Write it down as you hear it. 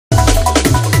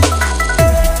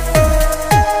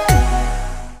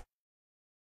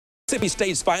Mississippi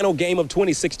State's final game of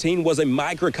 2016 was a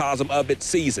microcosm of its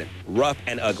season. Rough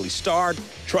and ugly start,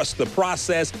 trust the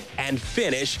process, and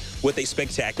finish with a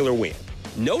spectacular win.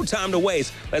 No time to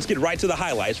waste. Let's get right to the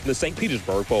highlights from the St.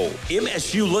 Petersburg Bowl.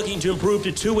 MSU looking to improve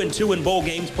to 2-2 in bowl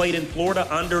games played in Florida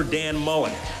under Dan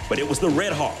Mullen. But it was the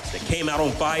Red Hawks that came out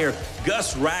on fire.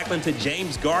 Gus Ragland to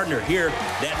James Gardner here.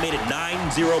 That made it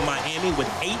 9-0 Miami with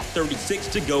 8:36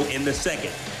 to go in the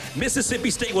second. Mississippi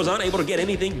State was unable to get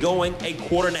anything going a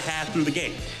quarter and a half through the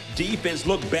game. Defense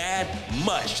looked bad,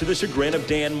 much to the chagrin of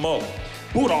Dan Mullen.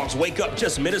 Bulldogs wake up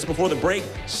just minutes before the break.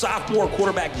 Sophomore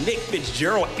quarterback Nick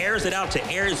Fitzgerald airs it out to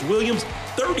Arius Williams.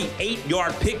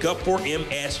 38-yard pickup for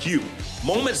MSU.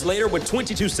 Moments later, with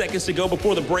 22 seconds to go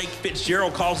before the break,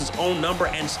 Fitzgerald calls his own number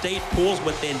and State pulls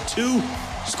within two.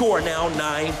 Score now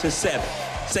 9-7.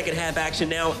 Second half action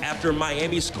now after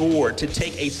Miami scored to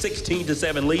take a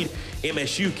 16-7 lead.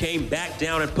 MSU came back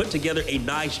down and put together a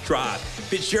nice drive.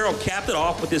 Fitzgerald capped it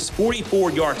off with his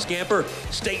 44-yard scamper.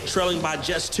 State trailing by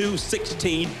just two,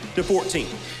 16-14.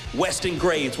 Weston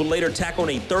Graves would later tack on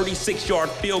a 36-yard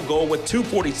field goal with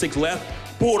 2:46 left.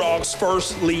 Bulldogs'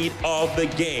 first lead of the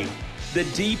game. The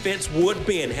defense would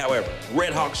bend, however.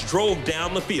 Redhawks drove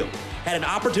down the field, had an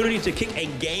opportunity to kick a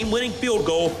game-winning field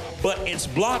goal, but it's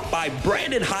blocked by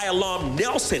Brandon High alum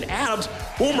Nelson Adams.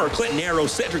 Former Clinton Arrow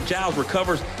Cedric Giles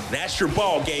recovers. That's your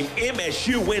ball game.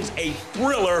 MSU wins a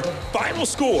thriller. Final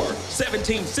score,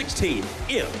 17-16,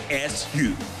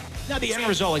 MSU. Now, the end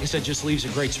result, like I said, just leaves a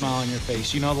great smile on your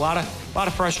face. You know, a lot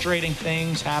of frustrating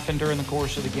things happened during the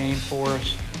course of the game for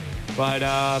us,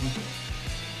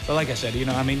 but like I said, you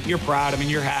know, I mean, you're proud. I mean,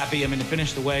 you're happy. I mean, to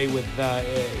finish the way with,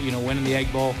 you know, winning the Egg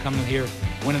Bowl, coming here,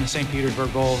 winning the St.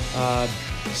 Petersburg Bowl,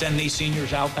 send these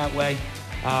seniors out that way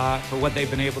for what they've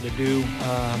been able to do.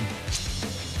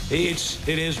 It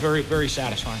is very, very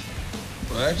satisfying.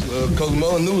 Well, actually, Coach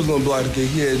Mullen knew he was going to block the kick.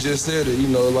 He had just said it. You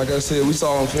know, like I said, we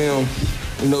saw on film,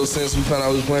 you know, since we found out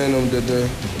we was playing them, that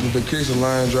the kicks are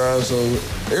line drive. So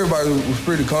everybody was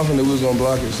pretty confident we was going to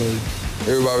block it. So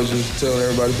everybody was just telling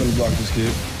everybody to block this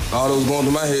kick. All that was going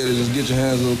through my head is just get your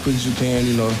hands a little quick as you can,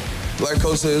 you know. Like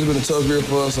Coach said, it's been a tough year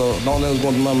for us, so the only thing that's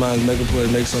going through my mind is make a play,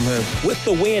 make something happen. With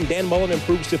the win, Dan Mullen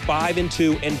improves to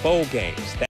 5-2 in bowl games.